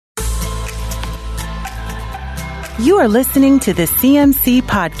You are listening to the CMC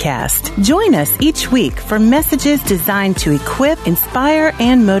Podcast. Join us each week for messages designed to equip, inspire,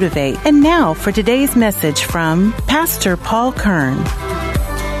 and motivate. And now for today's message from Pastor Paul Kern.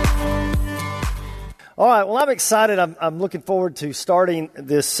 All right, well, I'm excited. I'm looking forward to starting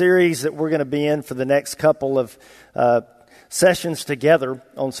this series that we're going to be in for the next couple of sessions together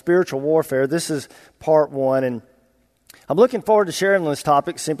on spiritual warfare. This is part one, and I'm looking forward to sharing this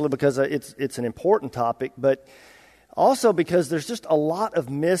topic simply because it's an important topic, but also because there's just a lot of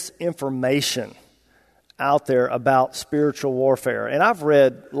misinformation out there about spiritual warfare. And I've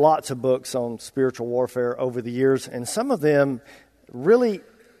read lots of books on spiritual warfare over the years, and some of them really,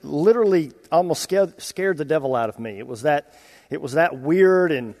 literally almost scared the devil out of me. It was that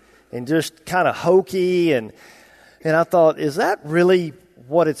weird and just kind of hokey, and I thought, is that really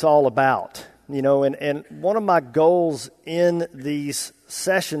what it's all about? You know, and one of my goals in these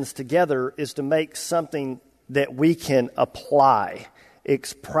sessions together is to make something that we can apply.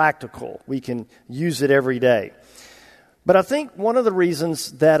 It's practical. We can use it every day. But I think one of the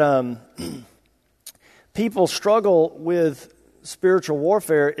reasons that people struggle with spiritual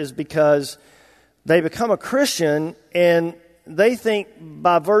warfare is because they become a Christian and they think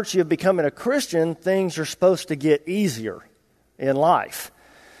by virtue of becoming a Christian, things are supposed to get easier in life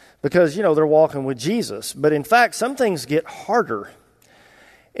because, you know, they're walking with Jesus. But in fact, some things get harder.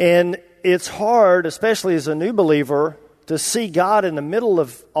 And it's hard, especially as a new believer, to see God in the middle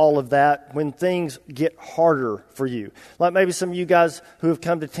of all of that when things get harder for you. Like maybe some of you guys who have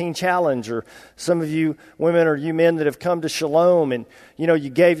come to Teen Challenge, or some of you women or you men that have come to Shalom, and you know, you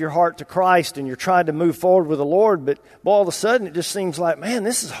gave your heart to Christ and you're trying to move forward with the Lord, but all of a sudden it just seems like, man,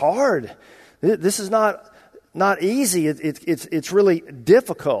 this is hard. This is not easy. It's really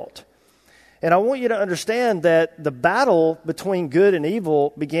difficult. And I want you to understand that the battle between good and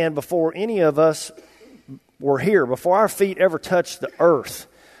evil began before any of us were here, before our feet ever touched the earth.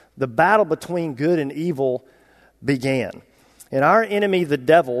 The battle between good and evil began. And our enemy, the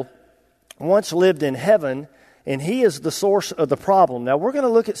devil, once lived in heaven, and he is the source of the problem. Now, we're going to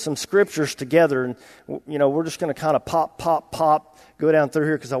look at some scriptures together, and you know, we're just going to kind of pop, go down through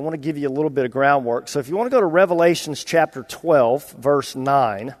here because I want to give you a little bit of groundwork. So if you want to go to Revelations chapter 12, verse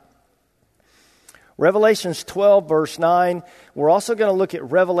 9. Revelations 12, verse 9. We're also going to look at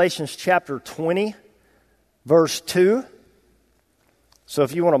Revelations chapter 20, verse 2. So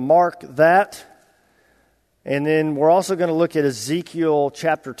if you want to mark that. And then we're also going to look at Ezekiel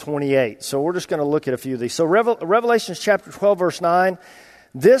chapter 28. So we're just going to look at a few of these. So Revelations chapter 12, verse 9.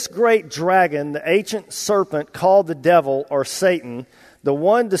 This great dragon, the ancient serpent called the devil or Satan, the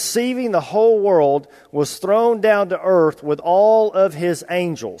one deceiving the whole world, was thrown down to earth with all of his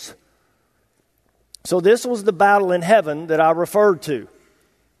angels. So this was the battle in heaven that I referred to.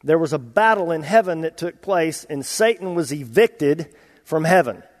 There was a battle in heaven that took place, and Satan was evicted from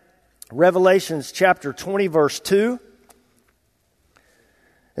heaven. Revelations chapter 20, verse 2.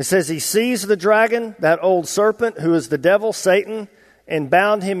 It says, he seized the dragon, that old serpent, who is the devil, Satan, and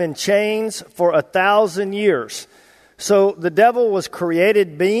bound him in chains for 1,000 years. So the devil was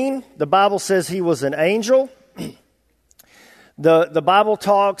created being. The Bible says he was an angel. The Bible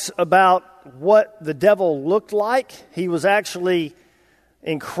talks about what the devil looked like. He was actually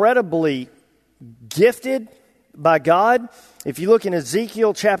incredibly gifted by God. If you look in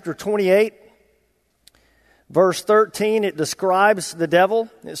Ezekiel chapter 28, verse 13, it describes the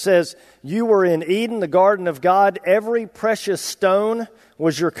devil. It says, you were in Eden, the garden of God. Every precious stone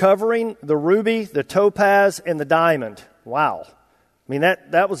was your covering, the ruby, the topaz, and the diamond. Wow. I mean,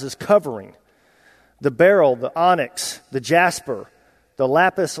 that was his covering. The beryl, the onyx, the jasper, the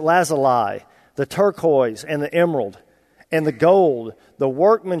lapis lazuli, the turquoise, and the emerald, and the gold, the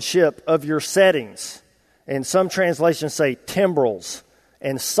workmanship of your settings. And some translations say timbrels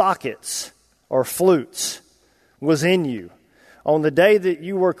and sockets or flutes was in you. On the day that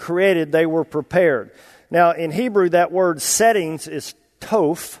you were created, they were prepared. Now, in Hebrew, that word settings is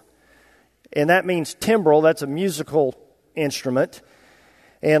toph, and that means timbrel. That's a musical instrument.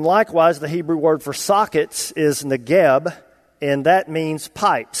 And likewise, the Hebrew word for sockets is negeb, and that means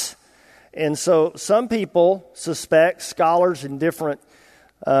pipes. And so some people suspect, scholars and different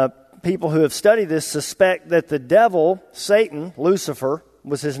people who have studied this suspect that the devil, Satan, Lucifer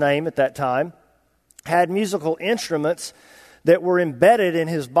was his name at that time, had musical instruments that were embedded in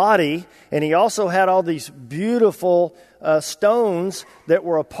his body, and he also had all these beautiful stones that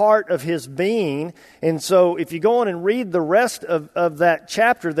were a part of his being. And so if you go on and read the rest of that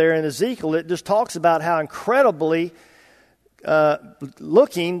chapter there in Ezekiel, it just talks about how incredibly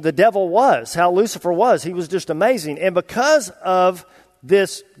looking the devil was, how Lucifer was. He was just amazing. And because of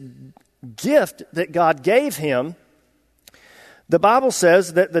this gift that God gave him, the Bible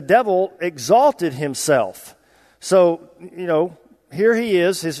says that the devil exalted himself. So, here he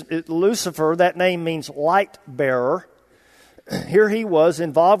is, Lucifer, that name means light bearer. Here he was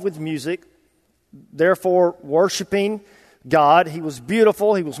involved with music, therefore worshiping God. He was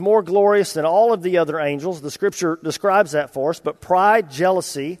beautiful. He was more glorious than all of the other angels. The Scripture describes that for us. But pride,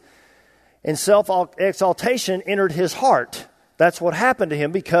 jealousy, and self-exaltation entered his heart. That's what happened to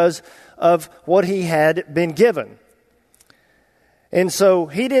him because of what he had been given. And so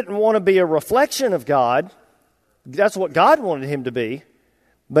he didn't want to be a reflection of God. That's what God wanted him to be.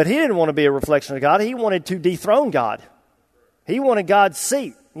 But he didn't want to be a reflection of God. He wanted to dethrone God. He wanted God's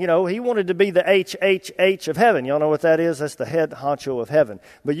seat. He wanted to be the HHH of heaven. Y'all know what that is? That's the head honcho of heaven.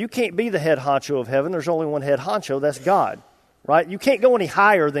 But you can't be the head honcho of heaven. There's only one head honcho. That's God, right? You can't go any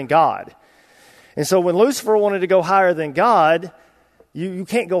higher than God. And so when Lucifer wanted to go higher than God, you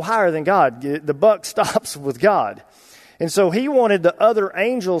can't go higher than God. The buck stops with God. And so he wanted the other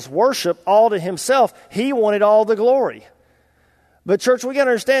angels' worship all to himself. He wanted all the glory. But church, we got to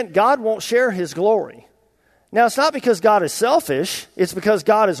understand, God won't share his glory. Now, it's not because God is selfish. It's because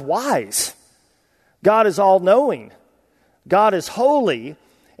God is wise. God is all-knowing. God is holy.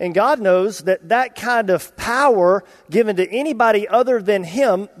 And God knows that kind of power given to anybody other than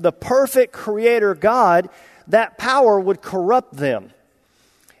him, the perfect creator God, that power would corrupt them.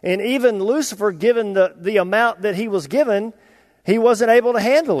 And even Lucifer, given the amount that he was given, he wasn't able to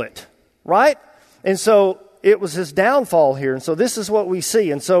handle it, right? And so it was his downfall here. And so this is what we see.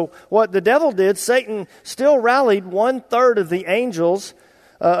 And so what the devil did, Satan still rallied 1/3 of the angels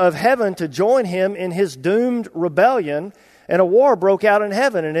of heaven to join him in his doomed rebellion. And a war broke out in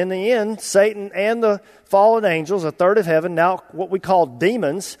heaven. And in the end, Satan and the fallen angels, 1/3 of heaven, now what we call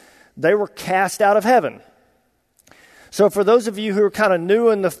demons, they were cast out of heaven. So for those of you who are kind of new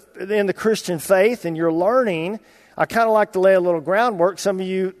in the Christian faith and you're learning, I kind of like to lay a little groundwork. Some of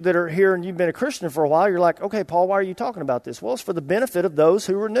you that are here and you've been a Christian for a while, you're like, okay, Paul, why are you talking about this? Well, it's for the benefit of those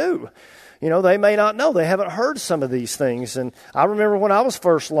who are new. They may not know. They haven't heard some of these things. And I remember when I was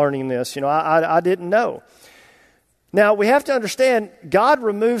first learning this, I didn't know. Now, we have to understand, God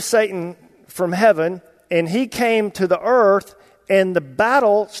removed Satan from heaven, and he came to the earth, and the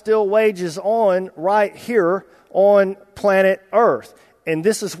battle still wages on right here on planet Earth. And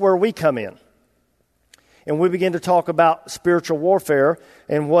this is where we come in. And we begin to talk about spiritual warfare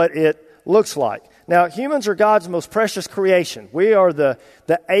and what it looks like. Now, humans are God's most precious creation. We are the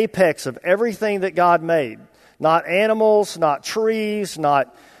apex of everything that God made. Not animals, not trees,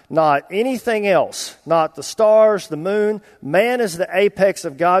 not anything else. Not the stars, the moon. Man is the apex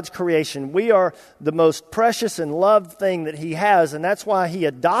of God's creation. We are the most precious and loved thing that he has. And that's why he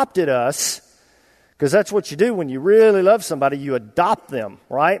adopted us. Because that's what you do when you really love somebody. You adopt them,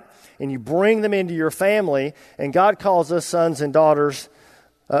 right? And you bring them into your family. And God calls us sons and daughters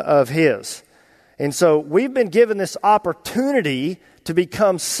of his. And so we've been given this opportunity to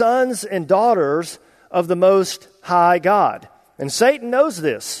become sons and daughters of the Most High God. And Satan knows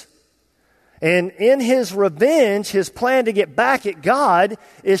this. And in his revenge, his plan to get back at God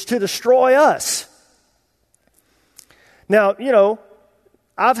is to destroy us. Now,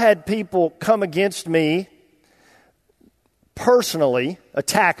 I've had people come against me personally,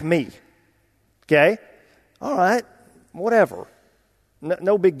 attack me. Okay? All right, whatever.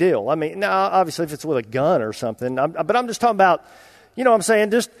 No big deal. I mean, now, obviously, if it's with a gun or something. But I'm just talking about, what I'm saying,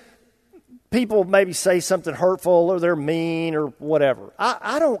 just people maybe say something hurtful or they're mean or whatever.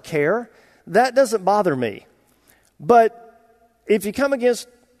 I don't care. That doesn't bother me. But if you come against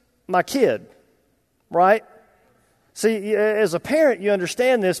my kid, right? See, as a parent, you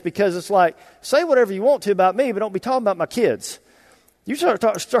understand this because it's like, say whatever you want to about me, but don't be talking about my kids. You start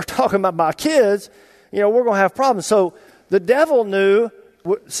talking about my kids, we're going to have problems. So the devil knew,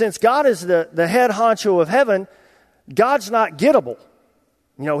 since God is the head honcho of heaven, God's not gettable.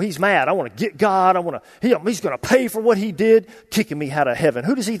 He's mad. I want to get God. He's going to pay for what he did, kicking me out of heaven.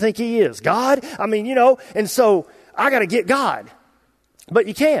 Who does he think he is? God? And so I got to get God. But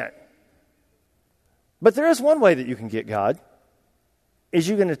you can't. But there is one way that you can get God, is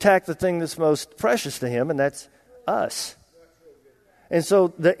you can attack the thing that's most precious to him, and that's us. And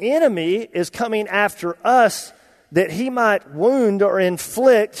so the enemy is coming after us that he might wound or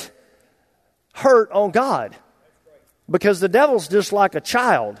inflict hurt on God. Because the devil's just like a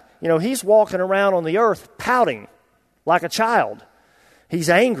child. He's walking around on the earth pouting like a child. He's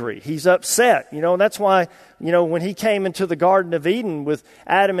angry. He's upset. And that's why, when he came into the Garden of Eden with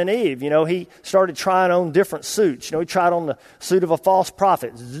Adam and Eve, he started trying on different suits. He tried on the suit of a false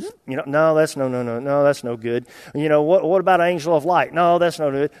prophet. No, that's no good. What about angel of light? No, that's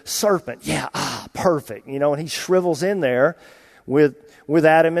no good. Serpent. Yeah, perfect. And he shrivels in there with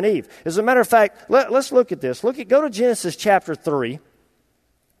Adam and Eve. As a matter of fact, let's look at this. Go to Genesis chapter 3.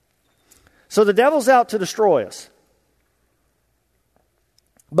 So the devil's out to destroy us.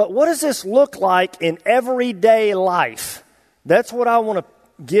 But what does this look like in everyday life? That's what I want to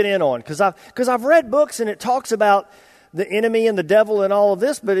get in on. Because I've read books and it talks about the enemy and the devil and all of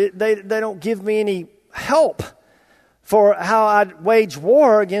this, but they don't give me any help for how I'd wage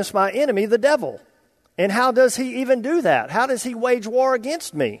war against my enemy, the devil. And how does he even do that? How does he wage war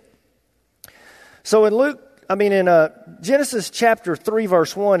against me? So in Genesis chapter 3,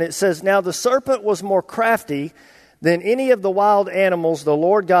 verse 1, it says, "Now the serpent was more crafty than any of the wild animals the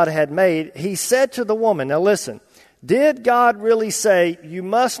Lord God had made. He said to the woman," now listen, "Did God really say, 'You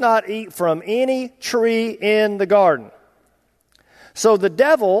must not eat from any tree in the garden'?" So the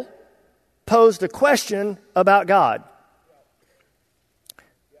devil posed a question about God.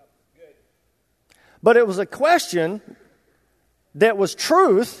 But it was a question that was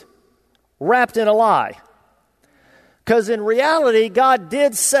truth wrapped in a lie. Because in reality, God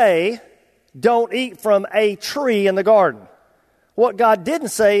did say, don't eat from a tree in the garden. What God didn't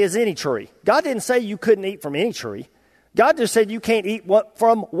say is any tree. God didn't say you couldn't eat from any tree. God just said you can't eat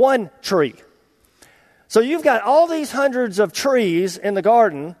from one tree. So you've got all these hundreds of trees in the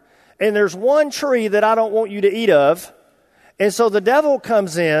garden, and there's one tree that I don't want you to eat of. And so the devil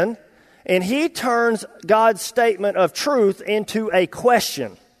comes in, and he turns God's statement of truth into a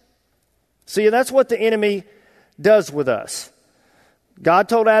question. See, that's what the enemy does with us. God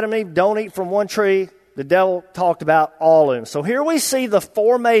told Adam and Eve, don't eat from one tree. The devil talked about all of them. So here we see the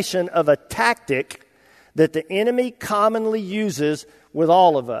formation of a tactic that the enemy commonly uses with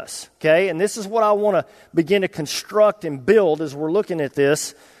all of us. Okay? And this is what I want to begin to construct and build as we're looking at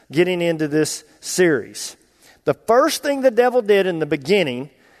this, getting into this series. The first thing the devil did in the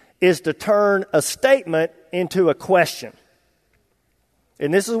beginning is to turn a statement into a question.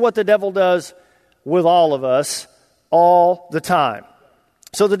 And this is what the devil does with all of us all the time.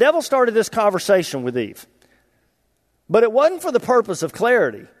 So the devil started this conversation with Eve. But it wasn't for the purpose of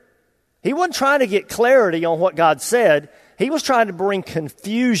clarity. He wasn't trying to get clarity on what God said. He was trying to bring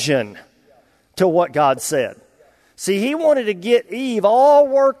confusion to what God said. See, he wanted to get Eve all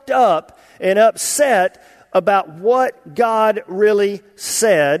worked up and upset about what God really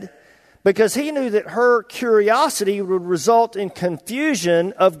said, because he knew that her curiosity would result in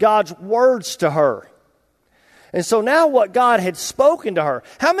confusion of God's words to her. And so now what God had spoken to her,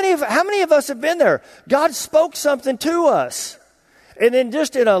 how many of us have been there? God spoke something to us. And then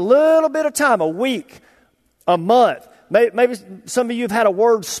just in a little bit of time, a week, a month, maybe some of you have had a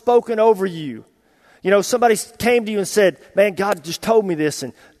word spoken over you. You know, somebody came to you and said, man, God just told me this,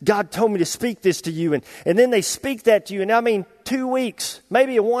 and God told me to speak this to you. And then they speak that to you, and 2 weeks,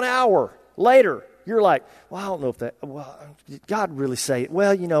 maybe 1 hour later, you're like, well, I don't know if did God really say it?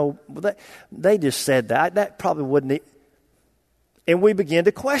 Well, they just said that. That probably wouldn't it. And we begin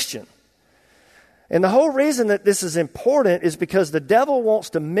to question. And the whole reason that this is important is because the devil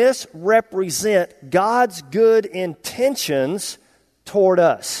wants to misrepresent God's good intentions toward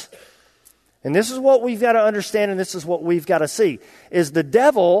us. And this is what we've got to understand, and this is what we've got to see, is the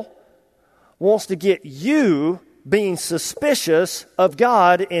devil wants to get you being suspicious of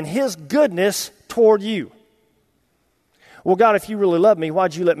God and his goodness toward you. Well, God, if you really love me, why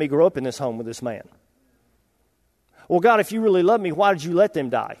did you let me grow up in this home with this man? Well, God, if you really love me, why did you let them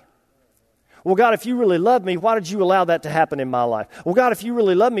die? Well, God, if you really love me, why did you allow that to happen in my life? Well, God, if you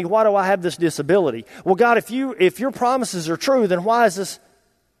really love me, why do I have this disability? Well, God, if your promises are true, then why is this?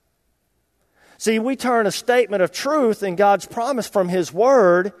 See, we turn a statement of truth in God's promise from his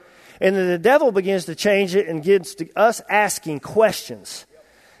word, and then the devil begins to change it and gets to us asking questions.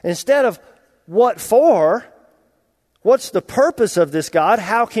 Instead of what for, what's the purpose of this, God?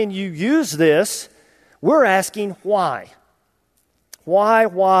 How can you use this? We're asking why.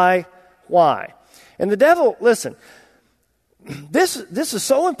 Why? And the devil, listen, this is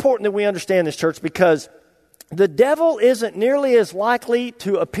so important that we understand this, church, because the devil isn't nearly as likely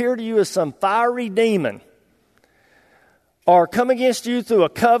to appear to you as some fiery demon or come against you through a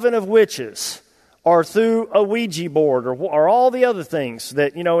coven of witches or through a Ouija board or all the other things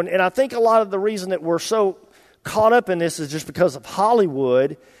that, and I think a lot of the reason that we're so caught up in this is just because of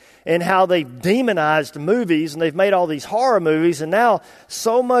Hollywood and how they've demonized movies, and they've made all these horror movies, and now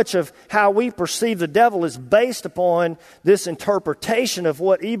so much of how we perceive the devil is based upon this interpretation of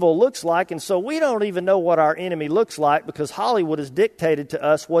what evil looks like, and so we don't even know what our enemy looks like because Hollywood has dictated to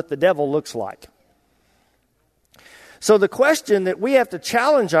us what the devil looks like. So the question that we have to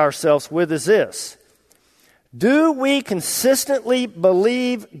challenge ourselves with is this: do we consistently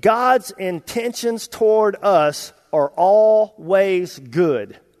believe God's intentions toward us are always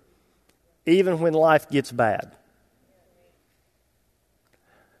good, even when life gets bad.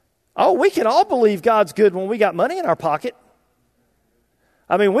 Oh, we can all believe God's good when we got money in our pocket.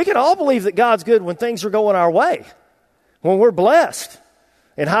 I mean, we can all believe that God's good when things are going our way, when we're blessed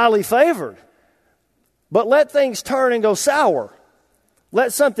and highly favored. But let things turn and go sour.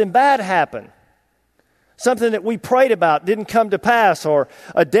 Let something bad happen. Something that we prayed about didn't come to pass, or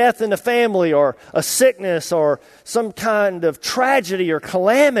a death in the family, or a sickness, or some kind of tragedy or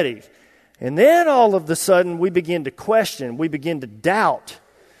calamity. And then all of a sudden we begin to question, we begin to doubt.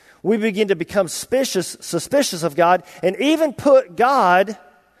 We begin to become suspicious of God, and even put God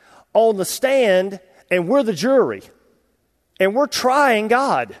on the stand, and we're the jury. And we're trying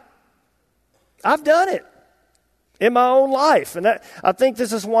God. I've done it in my own life. And I think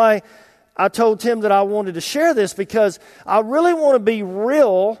this is why I told Tim that I wanted to share this, because I really want to be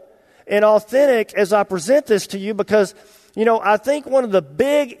real and authentic as I present this to you, because, I think one of the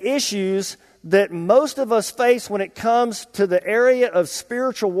big issues that most of us face when it comes to the area of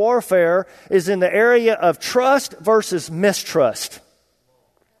spiritual warfare is in the area of trust versus mistrust.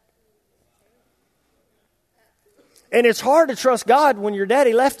 And it's hard to trust God when your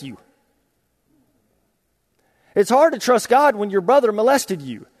daddy left you. It's hard to trust God when your brother molested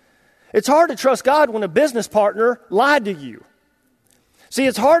you. It's hard to trust God when a business partner lied to you. See,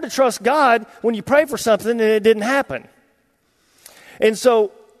 it's hard to trust God when you pray for something and it didn't happen. And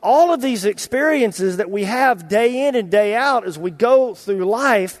so all of these experiences that we have day in and day out as we go through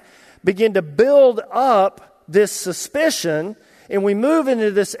life begin to build up this suspicion, and we move into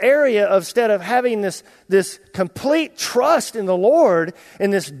this area of, instead of having this complete trust in the Lord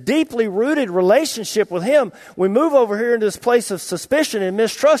and this deeply rooted relationship with Him, we move over here into this place of suspicion and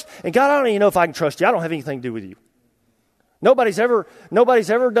mistrust. And God, I don't even know if I can trust you. I don't have anything to do with you. Nobody's ever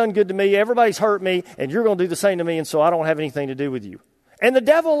done good to me. Everybody's hurt me, and you're going to do the same to me, and so I don't have anything to do with you. And the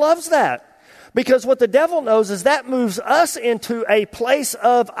devil loves that, because what the devil knows is that moves us into a place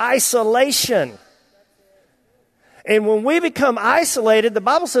of isolation. And when we become isolated, the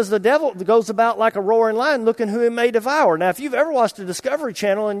Bible says the devil goes about like a roaring lion looking who he may devour. Now, if you've ever watched the Discovery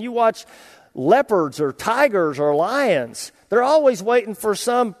Channel and you watch leopards or tigers or lions, they're always waiting for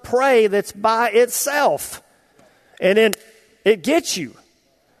some prey that's by itself. And then it gets you.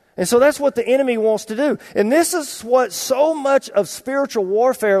 And so that's what the enemy wants to do. And this is what so much of spiritual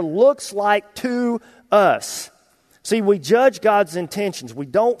warfare looks like to us. See, we judge God's intentions. We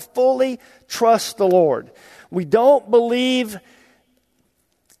don't fully trust the Lord. We don't believe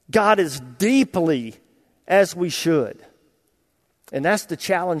God as deeply as we should. And that's the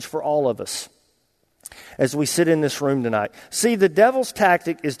challenge for all of us as we sit in this room tonight. See, the devil's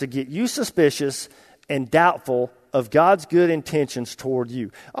tactic is to get you suspicious and doubtful of God's good intentions toward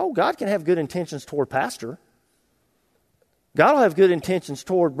you. Oh, God can have good intentions toward pastor. God will have good intentions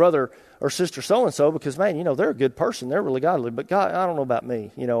toward brother or sister so-and-so, because, man, they're a good person. They're really godly. But God, I don't know about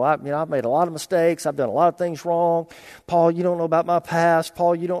me. I've made a lot of mistakes. I've done a lot of things wrong. Paul, you don't know about my past.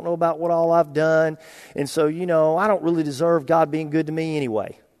 Paul, you don't know about what all I've done. And so, I don't really deserve God being good to me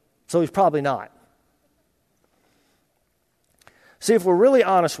anyway. So He's probably not. See, if we're really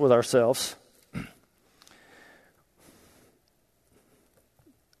honest with ourselves,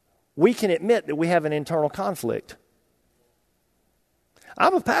 we can admit that we have an internal conflict.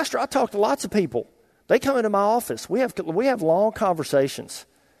 I'm a pastor. I talk to lots of people. They come into my office. We have long conversations.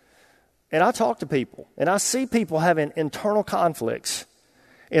 And I talk to people. And I see people having internal conflicts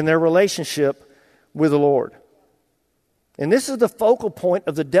in their relationship with the Lord. And this is the focal point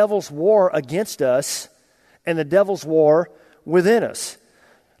of the devil's war against us and the devil's war within us.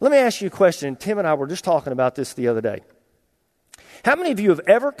 Let me ask you a question. Tim and I were just talking about this the other day. How many of you have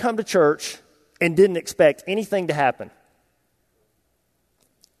ever come to church and didn't expect anything to happen?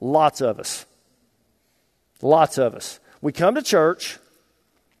 Lots of us. Lots of us. We come to church,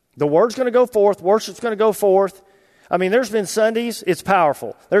 the word's going to go forth, worship's going to go forth. I mean, there's been Sundays, it's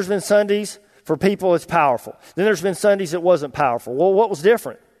powerful. There's been Sundays, for people, it's powerful. Then there's been Sundays it wasn't powerful. Well, what was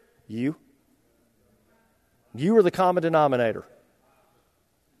different? You. You were the common denominator.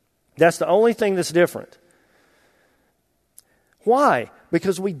 That's the only thing that's different. Why?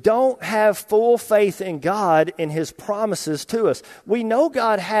 Because we don't have full faith in God and His promises to us. We know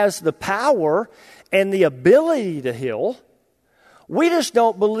God has the power and the ability to heal. We just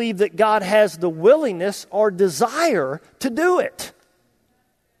don't believe that God has the willingness or desire to do it.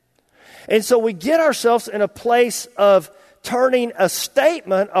 And so we get ourselves in a place of turning a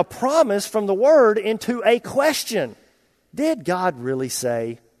statement, a promise from the Word, into a question. Did God really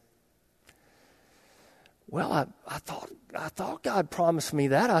say? Well, I thought God promised me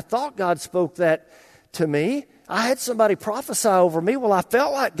that. I thought God spoke that to me. I had somebody prophesy over me. Well, I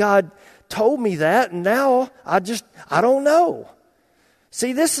felt like God told me that, and now I don't know.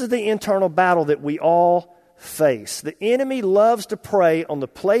 See, this is the internal battle that we all face. The enemy loves to prey on the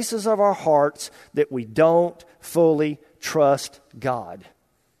places of our hearts that we don't fully trust God.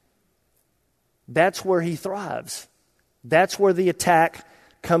 That's where he thrives. That's where the attack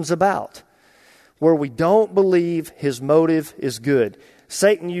comes about, where we don't believe his motive is good.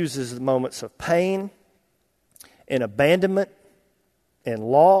 Satan uses the moments of pain and abandonment and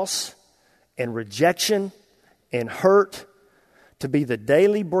loss and rejection and hurt to be the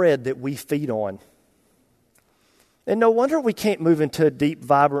daily bread that we feed on. And no wonder we can't move into a deep,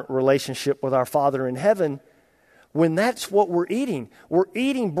 vibrant relationship with our Father in heaven when that's what we're eating. We're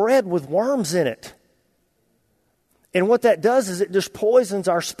eating bread with worms in it. And what that does is it just poisons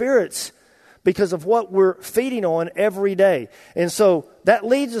our spirits because of what we're feeding on every day. And so that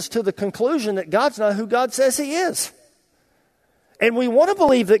leads us to the conclusion that God's not who God says he is. And we want to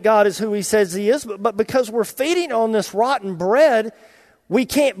believe that God is who he says he is, but because we're feeding on this rotten bread, we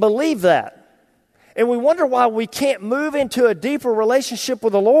can't believe that. And we wonder why we can't move into a deeper relationship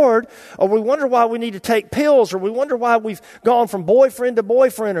with the Lord, or we wonder why we need to take pills, or we wonder why we've gone from boyfriend to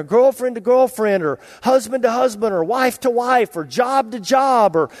boyfriend, or girlfriend to girlfriend, or husband to husband, or wife to wife, or job to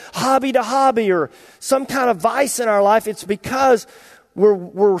job, or hobby to hobby, or some kind of vice in our life. It's because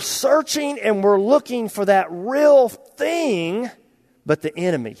we're searching and we're looking for that real thing, but the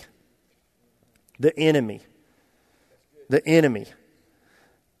enemy.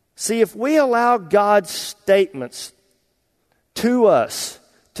 See, if we allow God's statements to us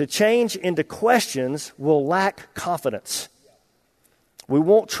to change into questions, we'll lack confidence. We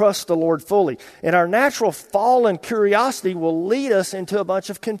won't trust the Lord fully. And our natural fallen curiosity will lead us into a bunch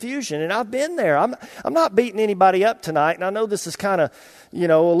of confusion. And I've been there. I'm not beating anybody up tonight. And I know this is kind of, a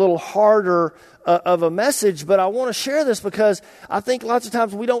little harder of a message. But I want to share this because I think lots of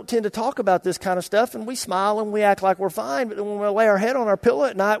times we don't tend to talk about this kind of stuff. And we smile and we act like we're fine. But then when we lay our head on our pillow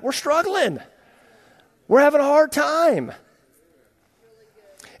at night, we're struggling. We're having a hard time.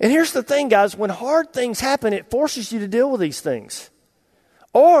 And here's the thing, guys. When hard things happen, it forces you to deal with these things.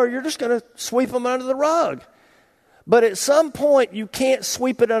 Or you're just going to sweep them under the rug. But at some point, you can't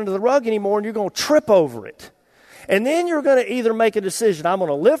sweep it under the rug anymore, and you're going to trip over it. And then you're going to either make a decision, I'm going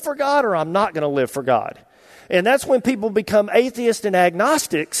to live for God or I'm not going to live for God. And that's when people become atheists and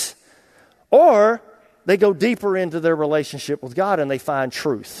agnostics, or they go deeper into their relationship with God and they find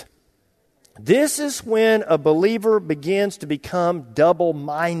truth. This is when a believer begins to become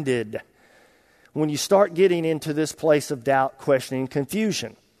double-minded. When you start getting into this place of doubt, questioning,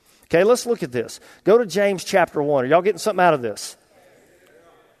 confusion. Okay, let's look at this. Go to James chapter 1. Are y'all getting something out of this?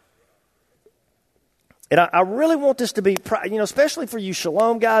 And I really want this to be, especially for you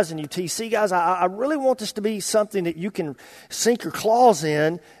Shalom guys and you TC guys, I really want this to be something that you can sink your claws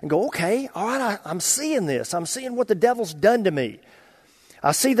in and go, okay, all right, I'm seeing this. I'm seeing what the devil's done to me.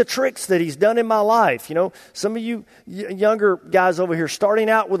 I see the tricks that he's done in my life. Some of you younger guys over here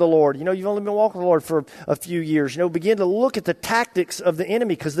starting out with the Lord, you've only been walking with the Lord for a few years. Begin to look at the tactics of the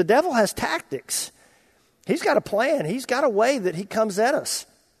enemy because the devil has tactics. He's got a plan. He's got a way that he comes at us.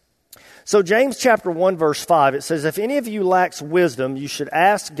 So James chapter 1 verse 5, it says, if any of you lacks wisdom, you should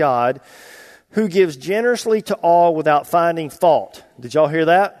ask God, who gives generously to all without finding fault. Did y'all hear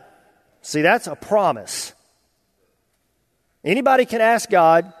that? See, that's a promise. Anybody can ask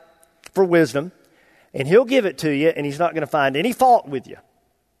God for wisdom, and he'll give it to you, and he's not going to find any fault with you.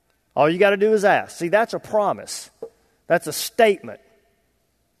 All you got to do is ask. See, that's a promise. That's a statement.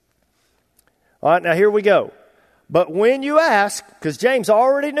 All right, now here we go. But when you ask, because James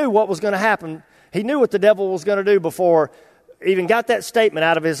already knew what was going to happen, he knew what the devil was going to do before he even got that statement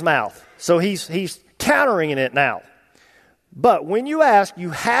out of his mouth. So he's countering it now. But when you ask, you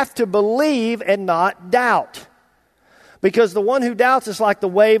have to believe and not doubt. Because the one who doubts is like the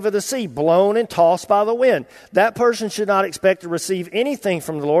wave of the sea, blown and tossed by the wind. That person should not expect to receive anything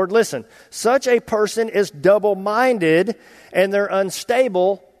from the Lord. Listen, such a person is double-minded, and they're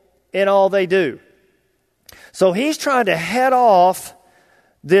unstable in all they do. So he's trying to head off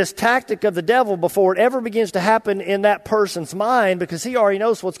this tactic of the devil before it ever begins to happen in that person's mind, because he already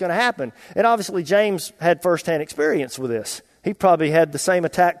knows what's going to happen. And obviously James had firsthand experience with this. He probably had the same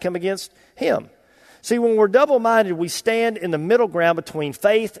attack come against him. See, when we're double-minded, we stand in the middle ground between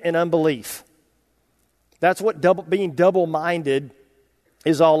faith and unbelief. That's what being double-minded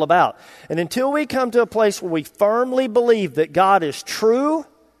is all about. And until we come to a place where we firmly believe that God is true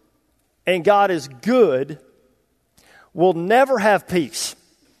and God is good, we'll never have peace.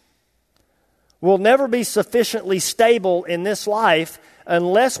 We'll never be sufficiently stable in this life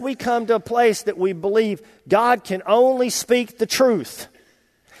unless we come to a place that we believe God can only speak the truth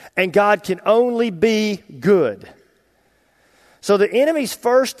and God can only be good. So the enemy's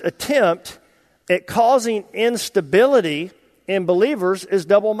first attempt at causing instability in believers is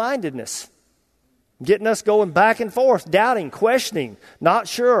double-mindedness. Getting us going back and forth, doubting, questioning, not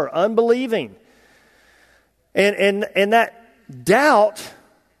sure, unbelieving. And that doubt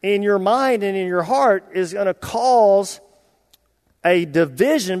in your mind and in your heart is going to cause a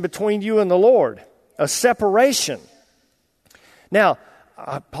division between you and the Lord, a separation. Now,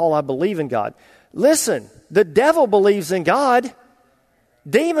 Paul, I believe in God. Listen, the devil believes in God.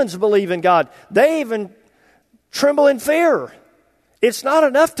 Demons believe in God. They even tremble in fear. It's not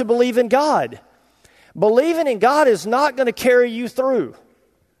enough to believe in God. Believing in God is not going to carry you through.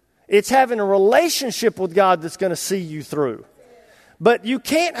 It's having a relationship with God that's going to see you through. But you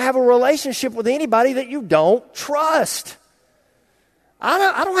can't have a relationship with anybody that you don't trust.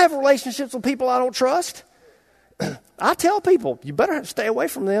 I don't have relationships with people I don't trust. I tell people, you better stay away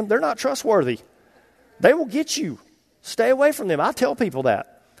from them. They're not trustworthy. They will get you. Stay away from them. I tell people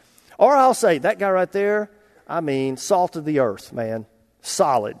that. Or I'll say, that guy right there, salt of the earth, man.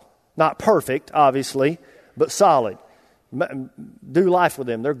 Solid. Not perfect, obviously, but solid. Do life with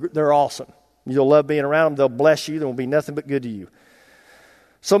them. They're awesome. You'll love being around them. They'll bless you. There will be nothing but good to you.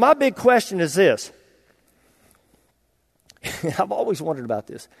 So my big question is this. I've always wondered about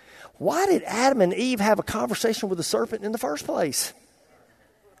this. Why did Adam and Eve have a conversation with the serpent in the first place?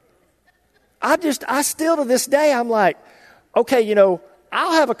 I still to this day, I'm like, okay,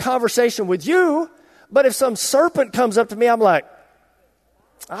 I'll have a conversation with you, but if some serpent comes up to me, I'm like,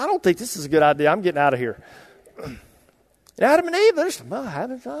 I don't think this is a good idea. I'm getting out of here. And Adam and Eve, they're just,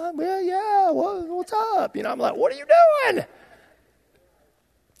 having fun. Well, yeah, what's up? I'm like, what are you doing?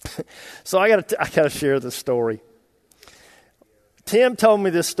 So I got to share this story. Tim told me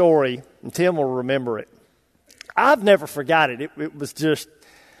this story, and Tim will remember it. I've never forgot it. It was just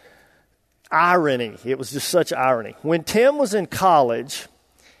irony. It was just such irony. When Tim was in college,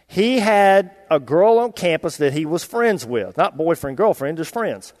 he had a girl on campus that he was friends with. Not boyfriend, girlfriend, just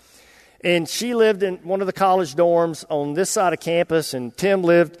friends. And she lived in one of the college dorms on this side of campus, and Tim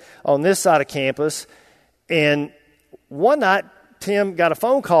lived on this side of campus. And one night, Tim got a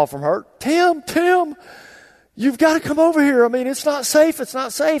phone call from her. Tim, you've got to come over here. It's not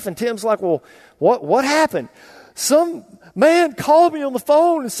safe. And Tim's like, well, what happened? Some man called me on the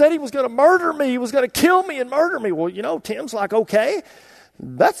phone and said he was going to murder me. He was going to kill me and murder me. Well, Tim's like, okay,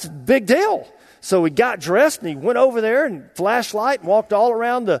 that's a big deal. So he got dressed and he went over there and flashlight and walked all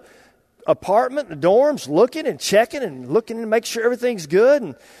around the apartment, the dorms, looking and checking and looking to make sure everything's good.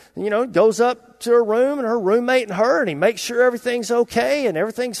 And, goes up to her room and her roommate and her, and he makes sure everything's okay and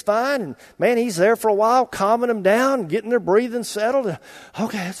everything's fine. And, man, he's there for a while, calming them down and getting their breathing settled. And,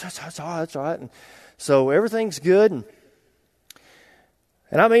 okay, that's all right. And so everything's good.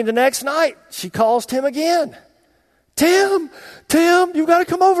 And the next night, she calls Tim again. Tim, you got to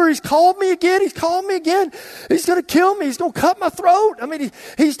come over. He's called me again. He's going to kill me. He's going to cut my throat.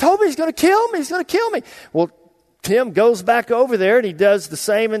 He's told me he's going to kill me. Well, Tim goes back over there and he does the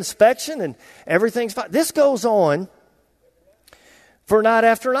same inspection and everything's fine. This goes on for night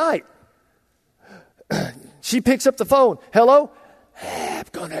after night. She picks up the phone. Hello? I'm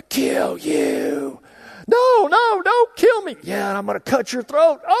going to kill you. No, don't kill me. Yeah, and I'm going to cut your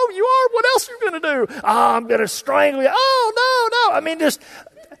throat. Oh, you are? What else are you going to do? Oh, I'm going to strangle you. Oh, no. Just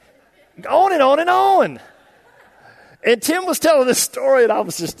on and on and on. And Tim was telling this story,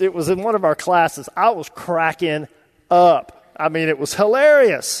 and it was in one of our classes. I was cracking up. It was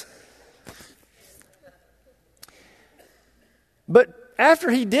hilarious. But after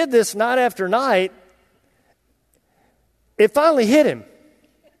he did this night after night, it finally hit him.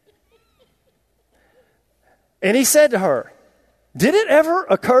 And he said to her, did it ever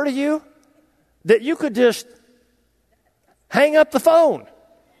occur to you that you could just hang up the phone?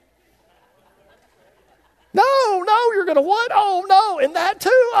 No, you're going to what? Oh, no, and that too?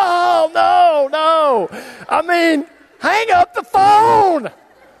 Oh, no. Hang up the phone.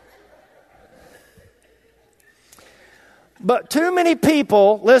 But too many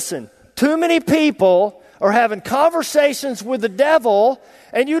people are having conversations with the devil,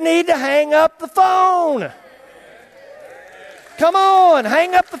 and you need to hang up the phone. Come on,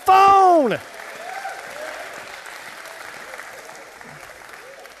 hang up the phone.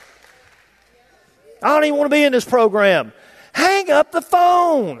 I don't even want to be in this program. Hang up the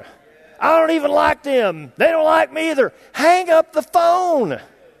phone. I don't even like them. They don't like me either. Hang up the phone.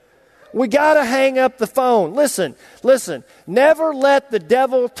 We got to hang up the phone. Listen. Never let the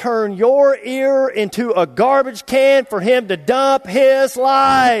devil turn your ear into a garbage can for him to dump his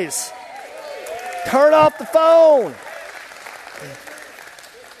lies. Turn off the phone.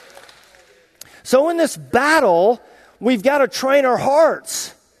 So in this battle, we've got to train our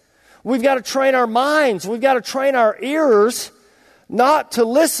hearts. We've got to train our minds. We've got to train our ears not to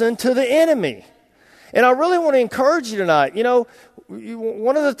listen to the enemy. And I really want to encourage you tonight. You know,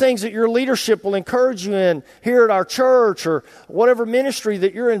 one of the things that your leadership will encourage you in here at our church or whatever ministry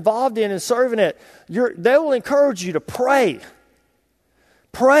that you're involved in and serving at, they will encourage you to pray.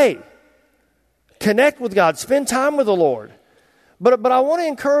 Pray. Connect with God. Spend time with the Lord. But I want to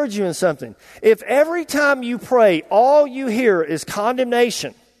encourage you in something. If every time you pray, all you hear is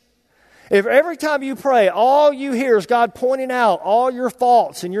condemnation, if every time you pray, all you hear is God pointing out all your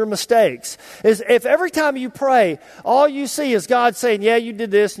faults and your mistakes, if every time you pray, all you see is God saying, yeah, you did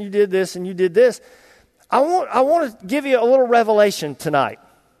this, and you did this, and you did this, I want to give you a little revelation tonight.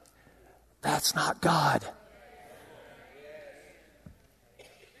 That's not God.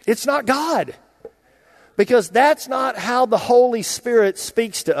 It's not God. Because that's not how the Holy Spirit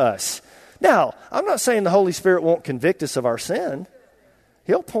speaks to us. Now, I'm not saying the Holy Spirit won't convict us of our sin.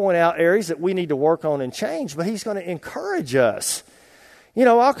 He'll point out areas that we need to work on and change, but He's going to encourage us. You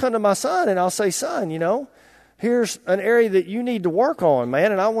know, I'll come to my son and I'll say, son, you know, here's an area that you need to work on,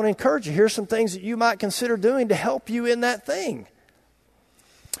 man, and I want to encourage you. Here's some things that you might consider doing to help you in that thing.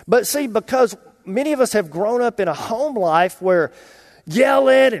 But see, because many of us have grown up in a home life where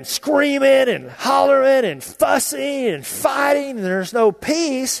yelling and screaming and hollering and fussing and fighting, and there's no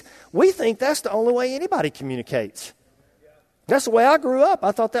peace, we think that's the only way anybody communicates. That's the way I grew up.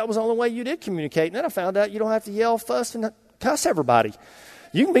 I thought that was the only way you did communicate. And then I found out you don't have to yell, fuss, and cuss everybody.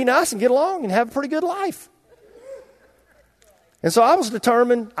 You can be nice and get along and have a pretty good life. And so I was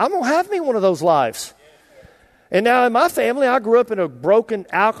determined, I'm going to have me one of those lives. And now in my family, I grew up in a broken,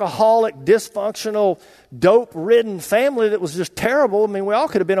 alcoholic, dysfunctional, dope-ridden family that was just terrible. I mean, we all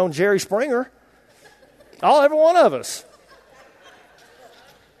could have been on Jerry Springer. Every one of us.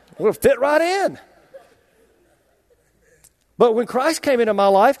 Would have fit right in. But when Christ came into my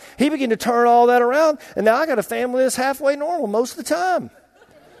life, He began to turn all that around. And now I got a family that's halfway normal most of the time.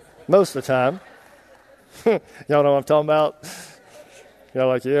 Most of the time. Y'all know what I'm talking about? Y'all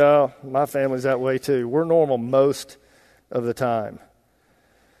like, yeah, my family's that way too. We're normal most of the time.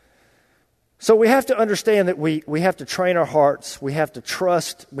 So we have to understand that we have to train our hearts. We have to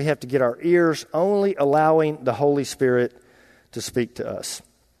trust. We have to get our ears only allowing the Holy Spirit to speak to us.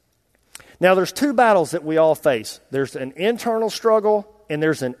 Now, there's two battles that we all face. There's an internal struggle and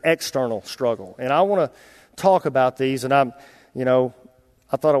there's an external struggle. And I want to talk about these. And I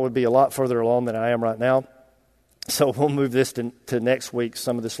thought I would be a lot further along than I am right now. So we'll move this to next week,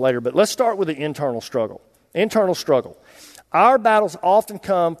 some of this later. But let's start with the internal struggle. Internal struggle. Our battles often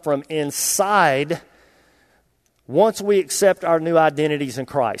come from inside once we accept our new identities in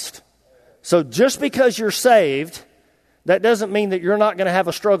Christ. So just because you're saved, that doesn't mean that you're not going to have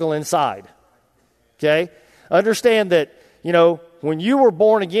a struggle inside. Okay? Understand that, when you were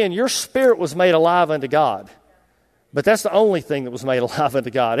born again, your spirit was made alive unto God. But that's the only thing that was made alive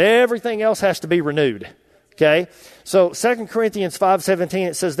unto God. Everything else has to be renewed. Okay? So 2 Corinthians 5:17,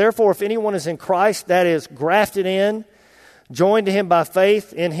 it says, therefore, if anyone is in Christ, that is grafted in, joined to Him by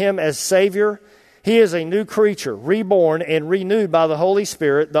faith in Him as Savior, he is a new creature, reborn and renewed by the Holy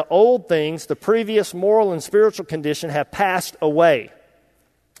Spirit. The old things, the previous moral and spiritual condition, have passed away.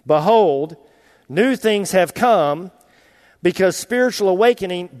 Behold, new things have come, because spiritual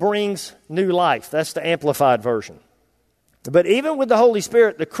awakening brings new life. That's the Amplified version. But even with the Holy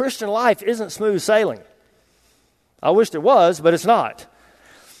Spirit, the Christian life isn't smooth sailing. I wished it was, but it's not.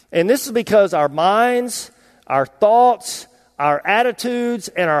 And this is because our minds, our thoughts, our attitudes,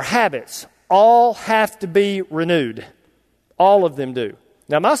 and our habits all have to be renewed. All of them do.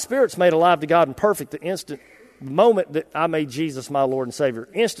 Now, my spirit's made alive to God and perfect the moment that I made Jesus my Lord and Savior.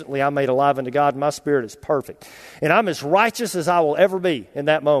 Instantly, I'm made alive unto God, and my spirit is perfect. And I'm as righteous as I will ever be in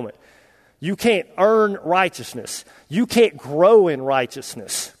that moment. You can't earn righteousness. You can't grow in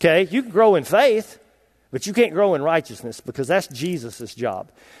righteousness. Okay? You can grow in faith, but you can't grow in righteousness because that's Jesus'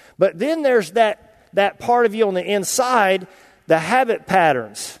 job. But then there's that part of you on the inside, the habit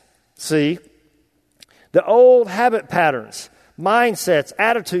patterns. See? The old habit patterns, mindsets,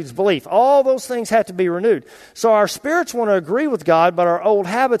 attitudes, belief, all those things have to be renewed. So our spirits want to agree with God, but our old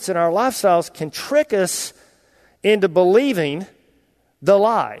habits and our lifestyles can trick us into believing the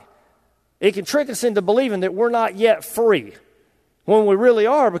lie. It can trick us into believing that we're not yet free when we really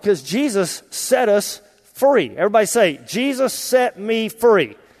are, because Jesus set us free. Everybody say, Jesus set me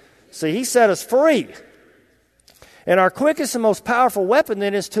free. See, he set us free. And our quickest and most powerful weapon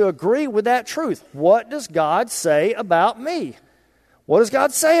then is to agree with that truth. What does God say about me? What does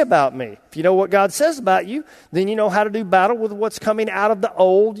God say about me? If you know what God says about you, then you know how to do battle with what's coming out of the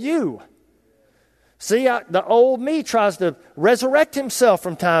old you. See, the old me tries to resurrect himself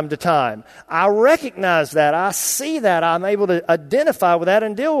from time to time. I recognize that. I see that. I'm able to identify with that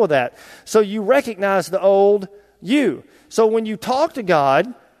and deal with that. So you recognize the old you. So when you talk to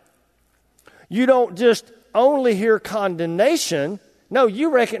God, you don't just only hear condemnation. No, you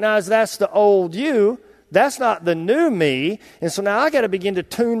recognize that's the old you. That's not the new me. And so now I got to begin to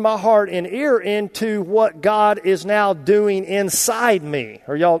tune my heart and ear into what God is now doing inside me.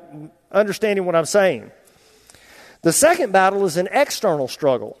 Are y'all understanding what I'm saying? The second battle is an external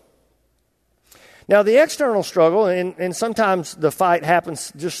struggle. Now, the external struggle, and sometimes the fight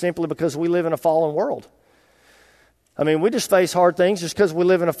happens just simply because we live in a fallen world. I mean, we just face hard things just because we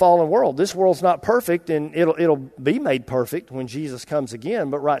live in a fallen world. This world's not perfect, and it'll be made perfect when Jesus comes again.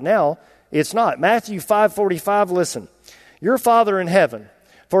 But right now, it's not. Matthew 5:45, listen. Your Father in heaven,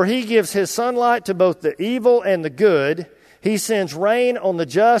 for he gives his sunlight to both the evil and the good. He sends rain on the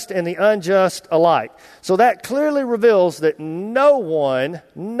just and the unjust alike. So that clearly reveals that no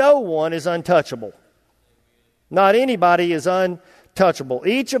one is untouchable. Not anybody is untouchable.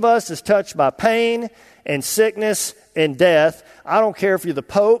 Each of us is touched by pain and sickness and death. I don't care if you're the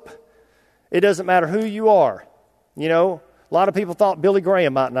Pope. It doesn't matter who you are. You know, a lot of people thought Billy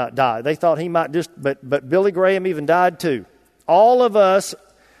Graham might not die. They thought he might but Billy Graham even died too. All of us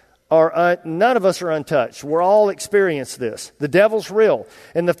none of us are untouched. We're all experience this. The devil's real.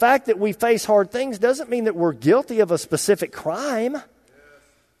 And the fact that we face hard things doesn't mean that we're guilty of a specific crime.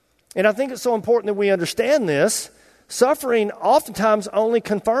 And I think it's so important that we understand this. Suffering oftentimes only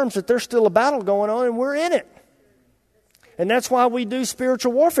confirms that there's still a battle going on and we're in it. And that's why we do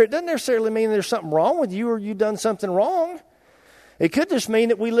spiritual warfare. It doesn't necessarily mean there's something wrong with you or you've done something wrong. It could just mean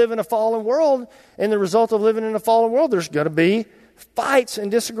that we live in a fallen world, and the result of living in a fallen world, there's going to be fights and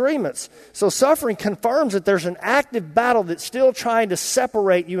disagreements. So suffering confirms that there's an active battle that's still trying to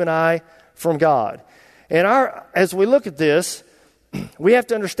separate you and I from God. And as we look at this, we have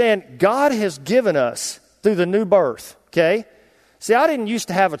to understand God has given us through the new birth, okay? See, I didn't used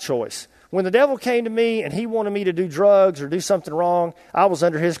to have a choice. When the devil came to me and he wanted me to do drugs or do something wrong, I was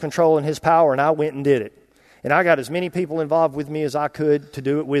under his control and his power, and I went and did it. And I got as many people involved with me as I could to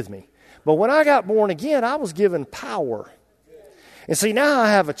do it with me. But when I got born again, I was given power. And see, now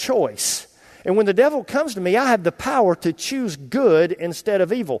I have a choice. And when the devil comes to me, I have the power to choose good instead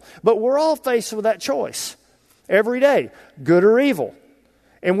of evil. But we're all faced with that choice every day, good or evil.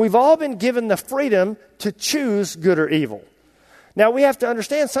 And we've all been given the freedom to choose good or evil. Now, we have to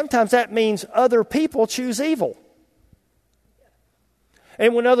understand sometimes that means other people choose evil.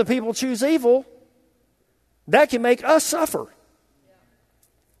 And when other people choose evil, that can make us suffer.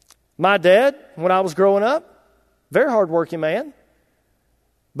 My dad, when I was growing up, very hardworking man,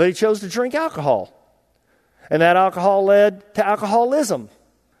 but he chose to drink alcohol. And that alcohol led to alcoholism.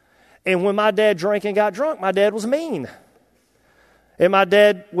 And when my dad drank and got drunk, my dad was mean. And my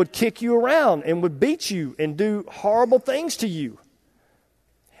dad would kick you around and would beat you and do horrible things to you.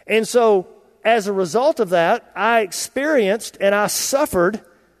 And so, as a result of that, I experienced and I suffered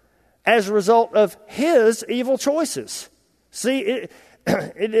as a result of his evil choices. See,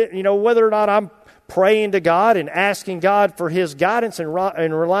 whether or not I'm praying to God and asking God for his guidance and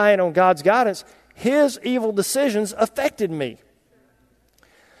relying on God's guidance, his evil decisions affected me.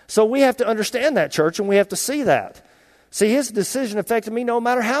 So we have to understand that, church, and we have to see that. See, his decision affected me no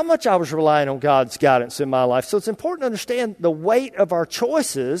matter how much I was relying on God's guidance in my life. So it's important to understand the weight of our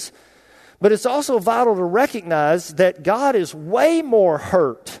choices, but it's also vital to recognize that God is way more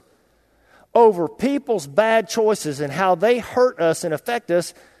hurt over people's bad choices and how they hurt us and affect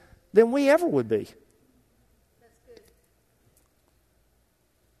us than we ever would be.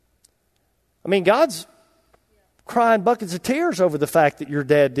 I mean, God's crying buckets of tears over the fact that your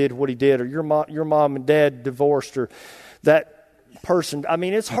dad did what he did, or your mom and dad divorced, or that person. I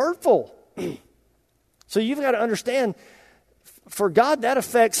mean, it's hurtful. So you've got to understand, for God, that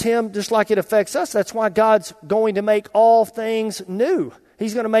affects him just like it affects us. That's why God's going to make all things new.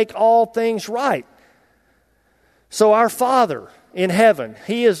 He's going to make all things right. So our Father in heaven,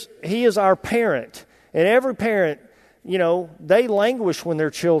 He is our parent. And every parent, they languish when their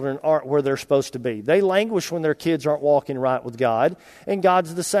children aren't where they're supposed to be. They languish when their kids aren't walking right with God. And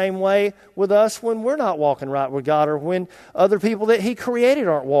God's the same way with us when we're not walking right with God, or when other people that He created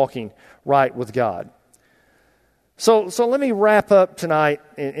aren't walking right with God. So let me wrap up tonight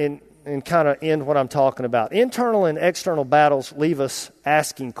and and kind of end what I'm talking about. Internal and external battles leave us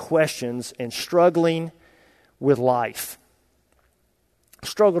asking questions and struggling with life. I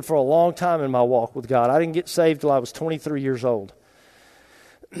struggled for a long time in my walk with God. I didn't get saved till I was 23 years old.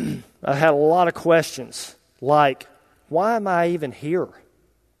 I had a lot of questions like, why am I even here?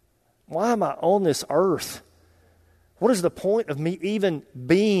 Why am I on this earth? What is the point of me even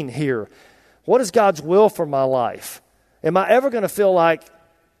being here? What is God's will for my life? Am I ever going to feel like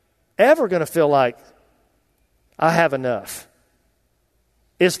I have enough?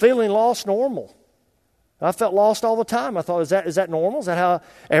 Is feeling lost normal? I felt lost all the time. I thought, is that normal? Is that how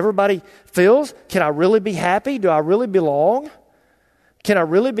everybody feels? Can I really be happy? Do I really belong? Can I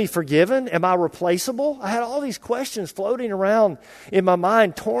really be forgiven? Am I replaceable? I had all these questions floating around in my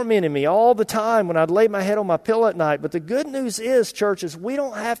mind, tormenting me all the time when I'd lay my head on my pillow at night. But the good news is, church, is we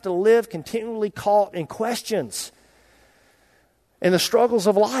don't have to live continually caught in questions and the struggles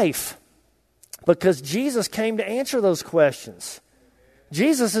of life, because Jesus came to answer those questions.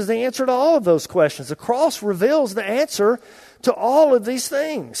 Jesus is the answer to all of those questions. The cross reveals the answer to all of these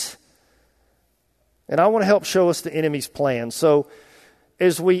things. And I want to help show us the enemy's plan. So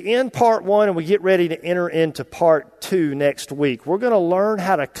as we end part 1 and we get ready to enter into part 2 next week, we're going to learn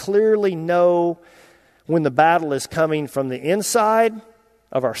how to clearly know when the battle is coming from the inside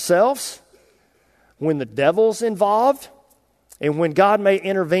of ourselves, when the devil's involved, and when God may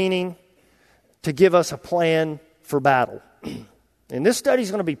intervene to give us a plan for battle. And this study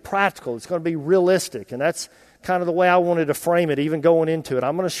is going to be practical. It's going to be realistic. And that's kind of the way I wanted to frame it, even going into it.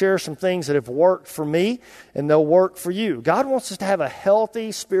 I'm going to share some things that have worked for me, and they'll work for you. God wants us to have a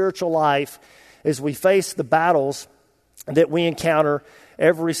healthy spiritual life as we face the battles that we encounter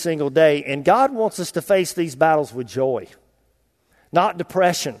every single day. And God wants us to face these battles with joy, not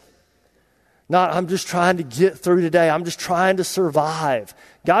depression. Not, I'm just trying to get through today. I'm just trying to survive.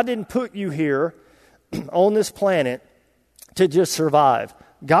 God didn't put you here on this planet to just survive.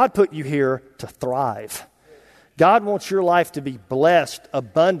 God put you here to thrive. God wants your life to be blessed,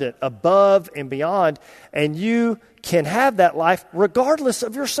 abundant, above and beyond, and you can have that life regardless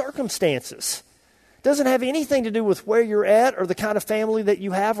of your circumstances. It doesn't have anything to do with where you're at or the kind of family that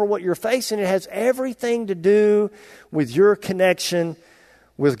you have or what you're facing. It has everything to do with your connection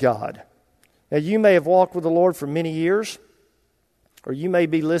with God. Now, you may have walked with the Lord for many years, or you may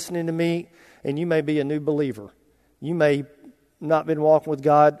be listening to me and you may be a new believer. You may not been walking with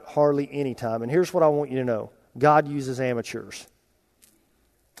God hardly any time. And here's what I want you to know. God uses amateurs.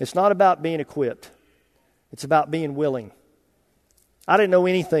 It's not about being equipped. It's about being willing. I didn't know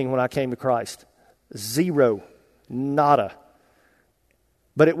anything when I came to Christ. Zero. Nada.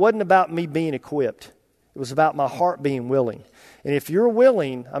 But it wasn't about me being equipped. It was about my heart being willing. And if you're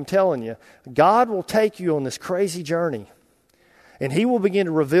willing, I'm telling you, God will take you on this crazy journey. And He will begin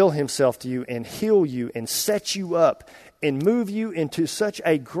to reveal Himself to you and heal you and set you up and move you into such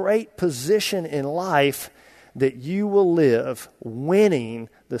a great position in life that you will live winning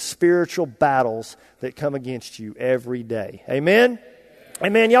the spiritual battles that come against you every day. Amen?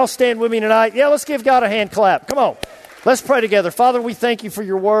 Amen. Y'all stand with me tonight. Yeah, let's give God a hand clap. Come on. Let's pray together. Father, we thank you for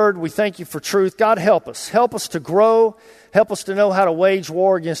your word. We thank you for truth. God, help us. Help us to grow. Help us to know how to wage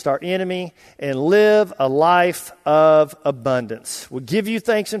war against our enemy and live a life of abundance. We give you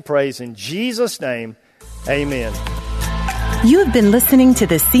thanks and praise in Jesus' name. Amen. You have been listening to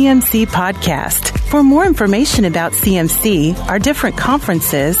the CMC Podcast. For more information about CMC, our different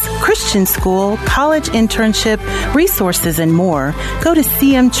conferences, Christian school, college internship, resources, and more, go to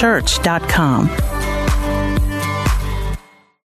cmchurch.com.